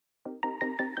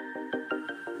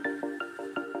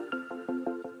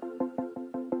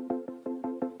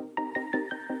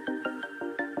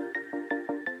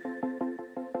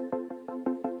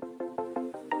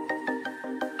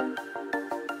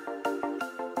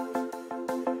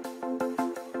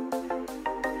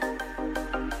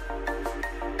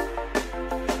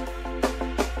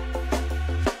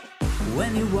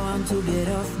When you want to get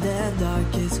off the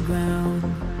darkest ground,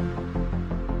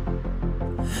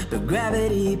 but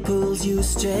gravity pulls you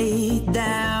straight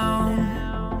down.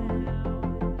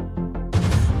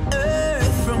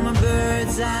 Earth from a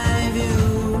bird's eye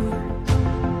view.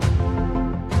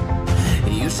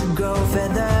 You should grow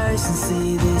feathers and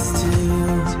see this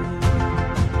too.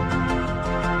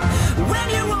 When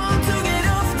you want to get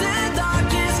off the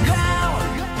darkest ground,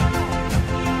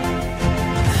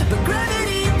 but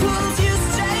gravity pulls you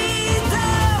straight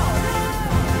down.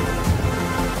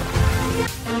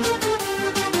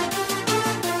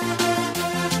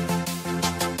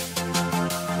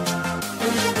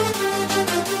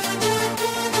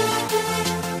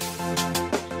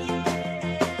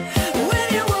 When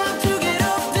you want to get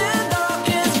off the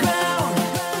darkest ground,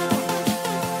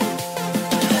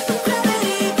 but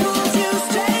gravity pulls you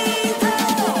straight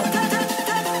down.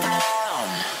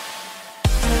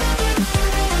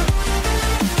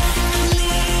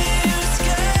 Clear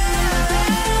sky.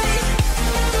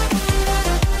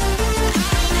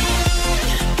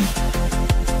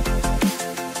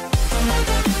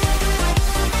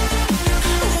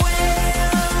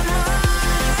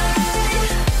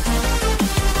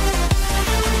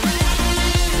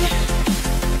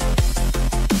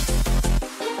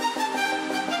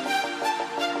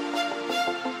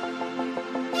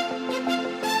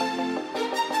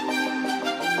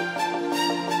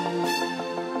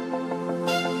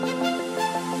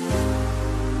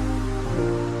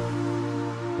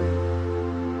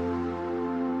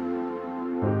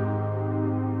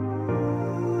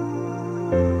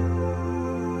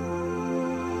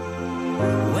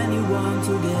 When you want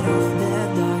to get off the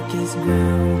darkest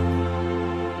ground,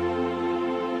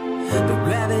 but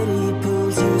gravity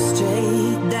pulls you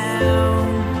straight down.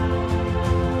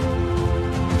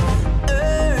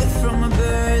 Earth from a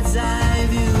bird's eye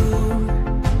view.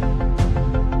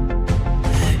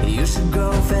 You should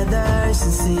grow feathers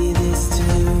and see this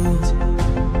too.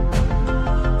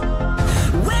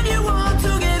 When you want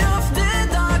to get off the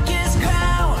darkest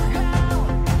ground,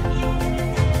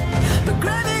 but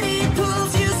gravity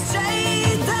pulls you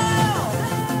straight down.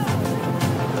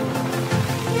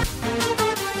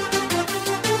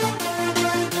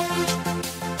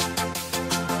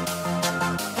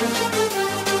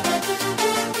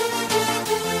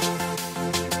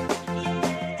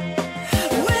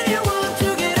 When you want to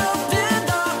get off the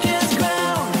darkest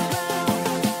ground,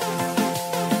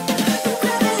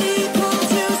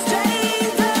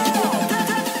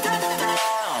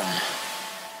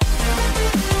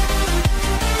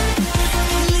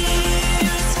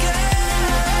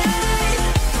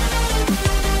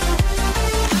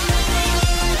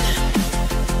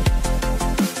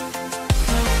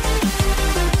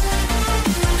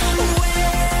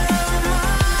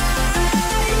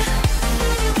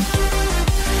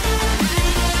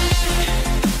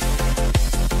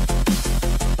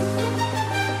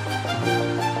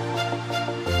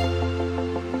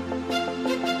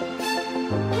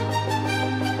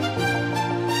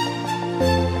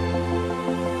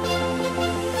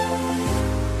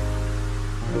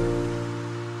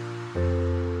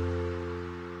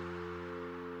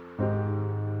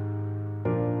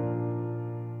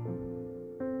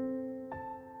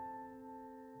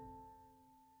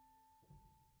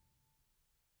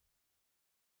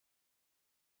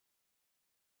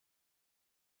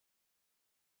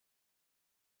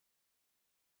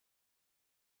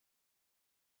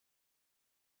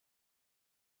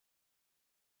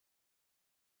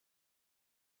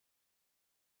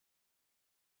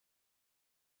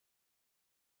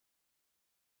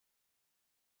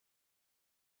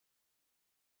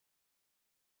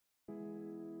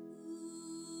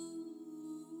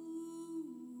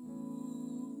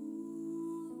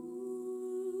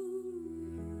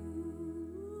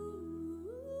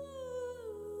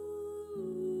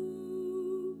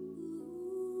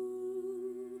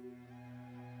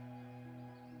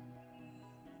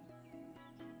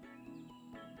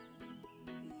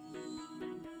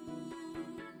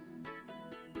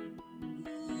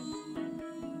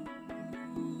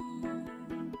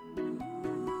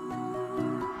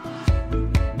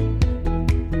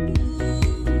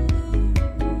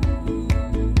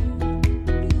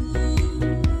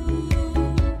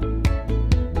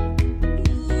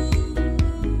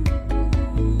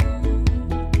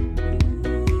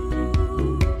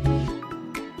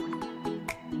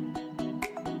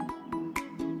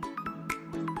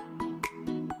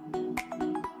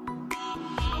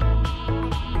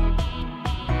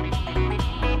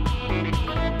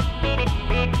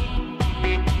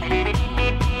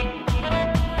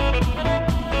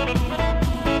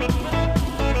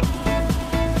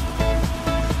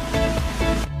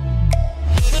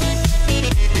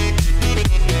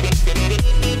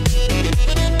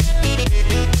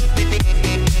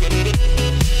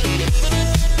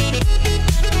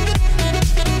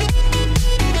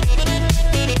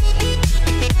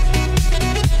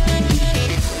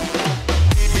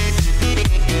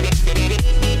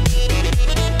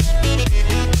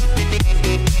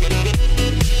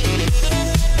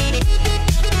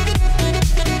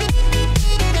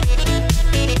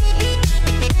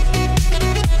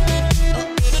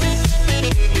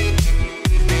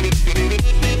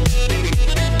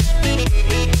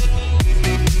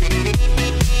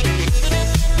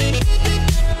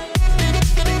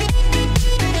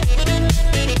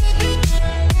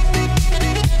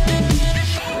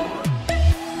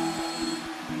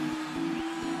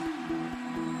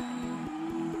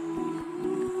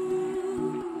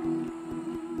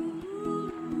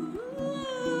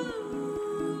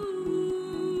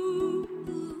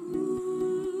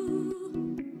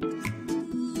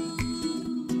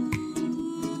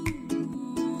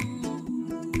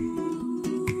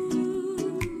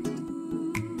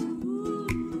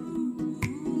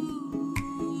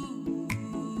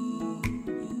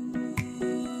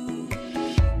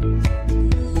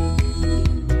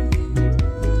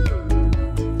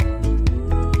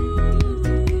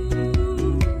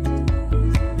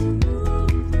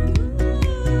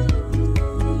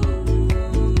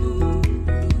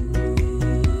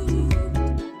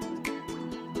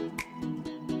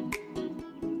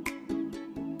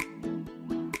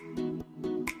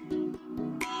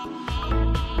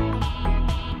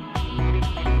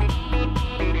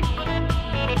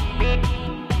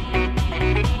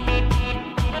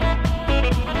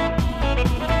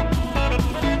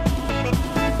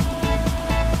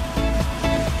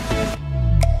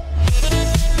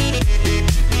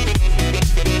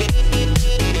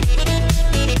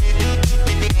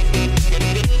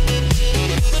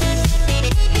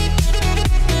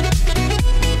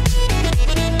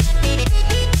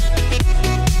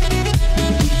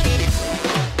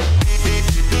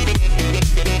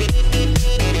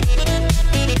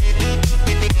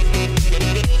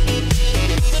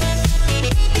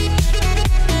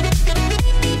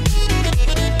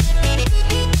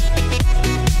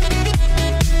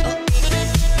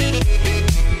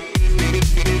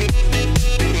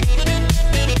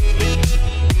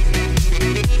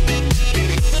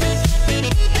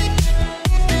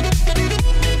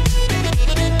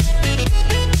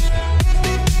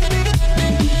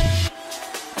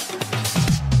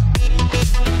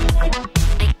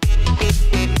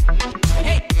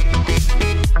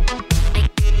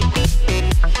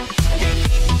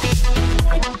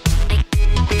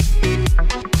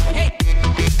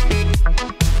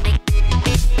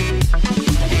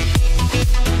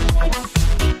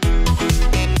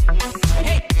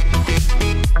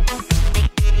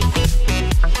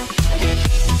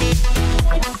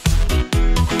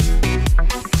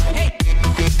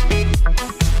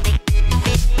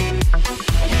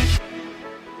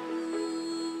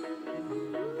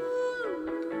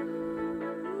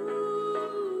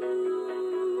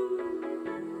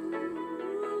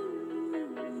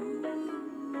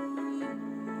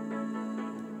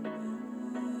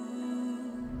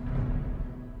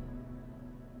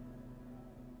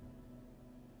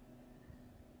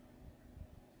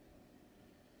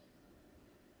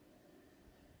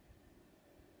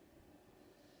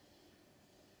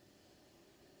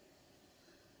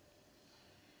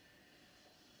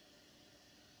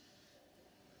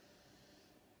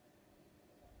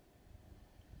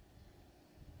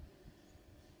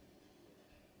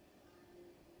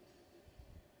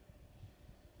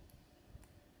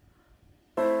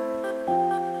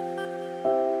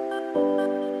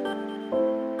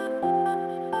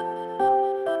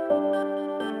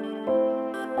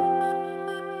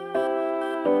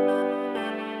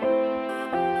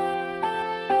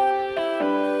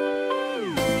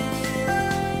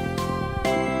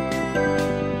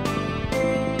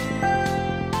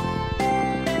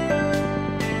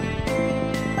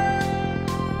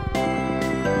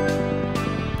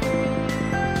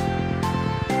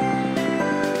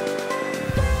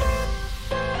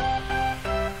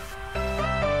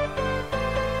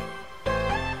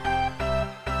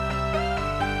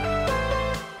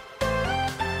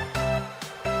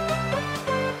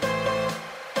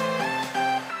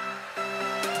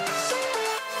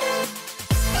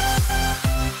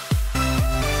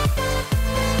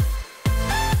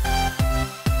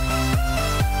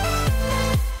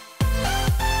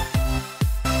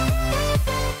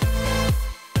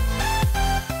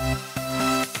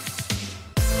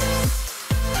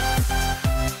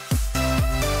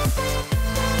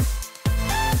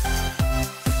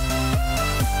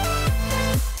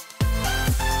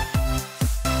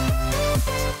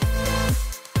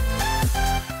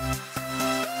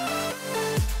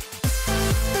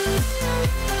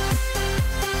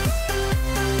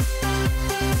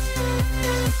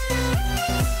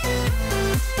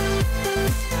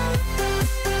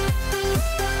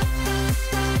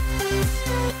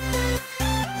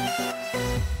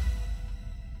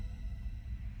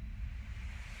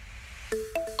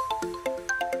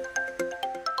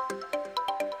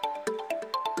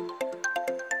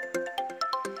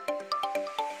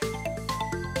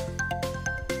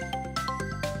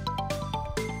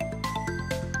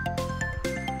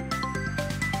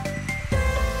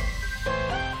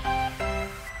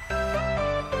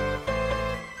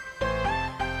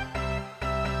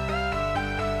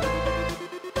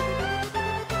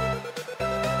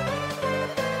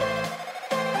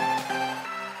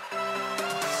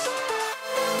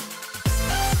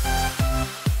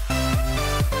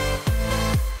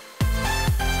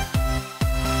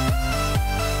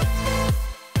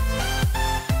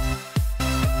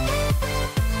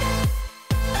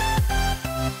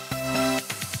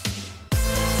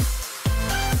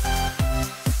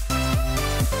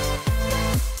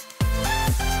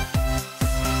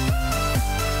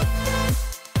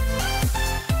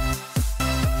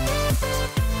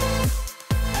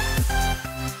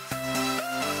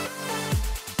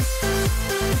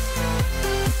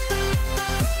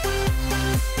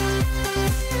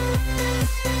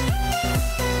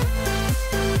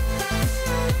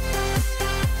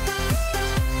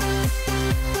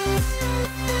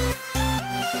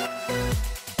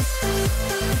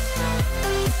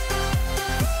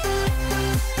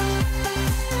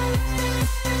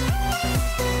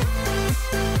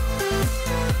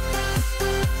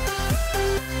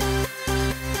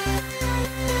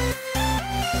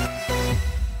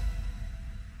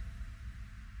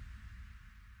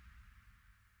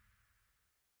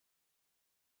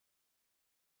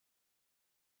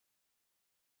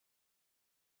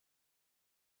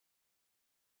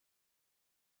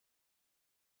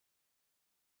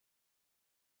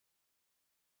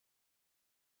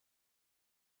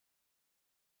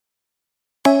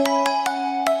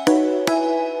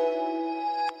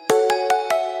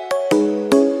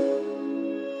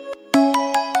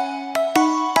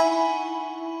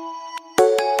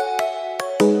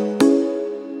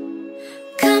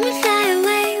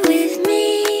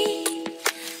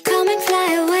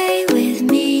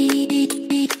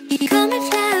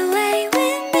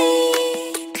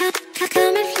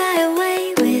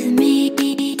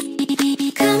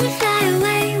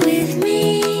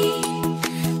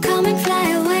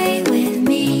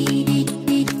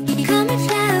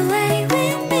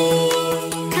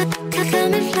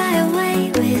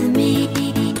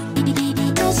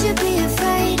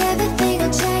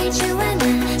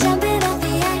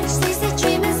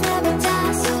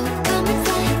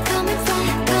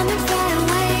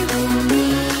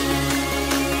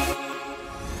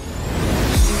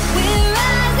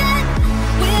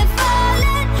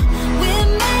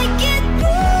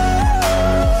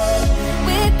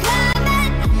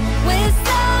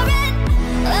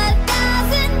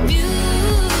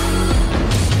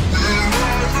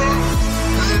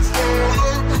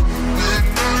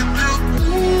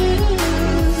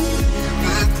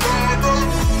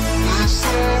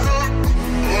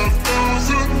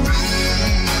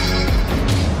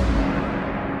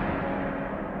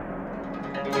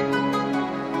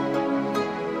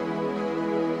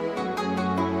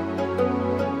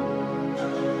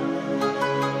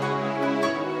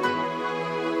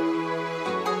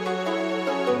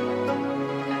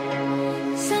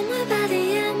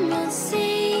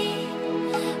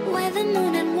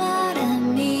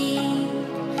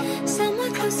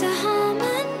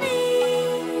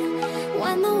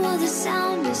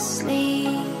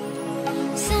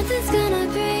 gonna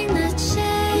bring the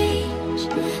change.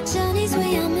 Journeys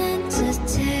we are meant to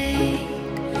take.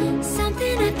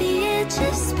 Something at the edge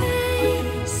of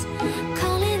space,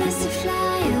 calling us to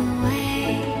fly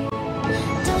away.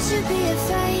 Don't you be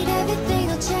afraid, everything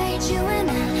will change. You and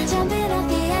I, jumping off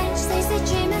the edge. They say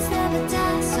dreamers never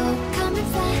die, so come and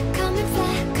fly, come and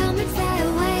fly, come and fly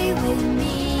away with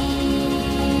me.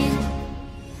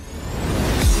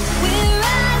 We're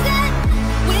rising,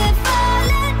 we're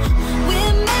falling,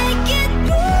 we're making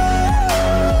through.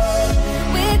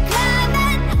 We're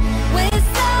climbing, we're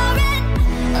soaring,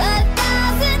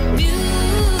 1,000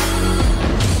 views.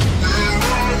 We're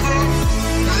rising,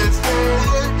 we're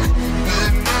falling,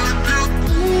 we're making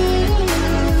through.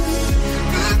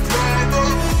 We're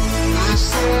climbing, we're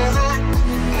soaring,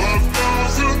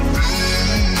 1,000 views.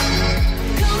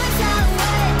 Come and fly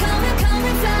away, come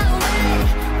and fly away,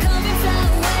 come and fly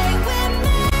away with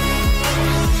me.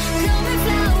 Come and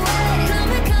fly away,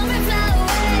 come and fly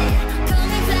away,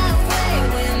 come and fly away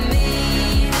with me.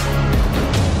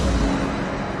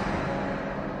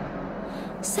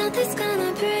 Something's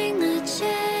gonna bring the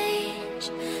change.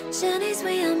 Journeys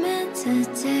we are meant to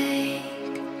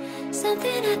take.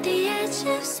 Something at the edge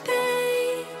of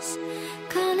space,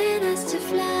 calling us to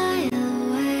fly away.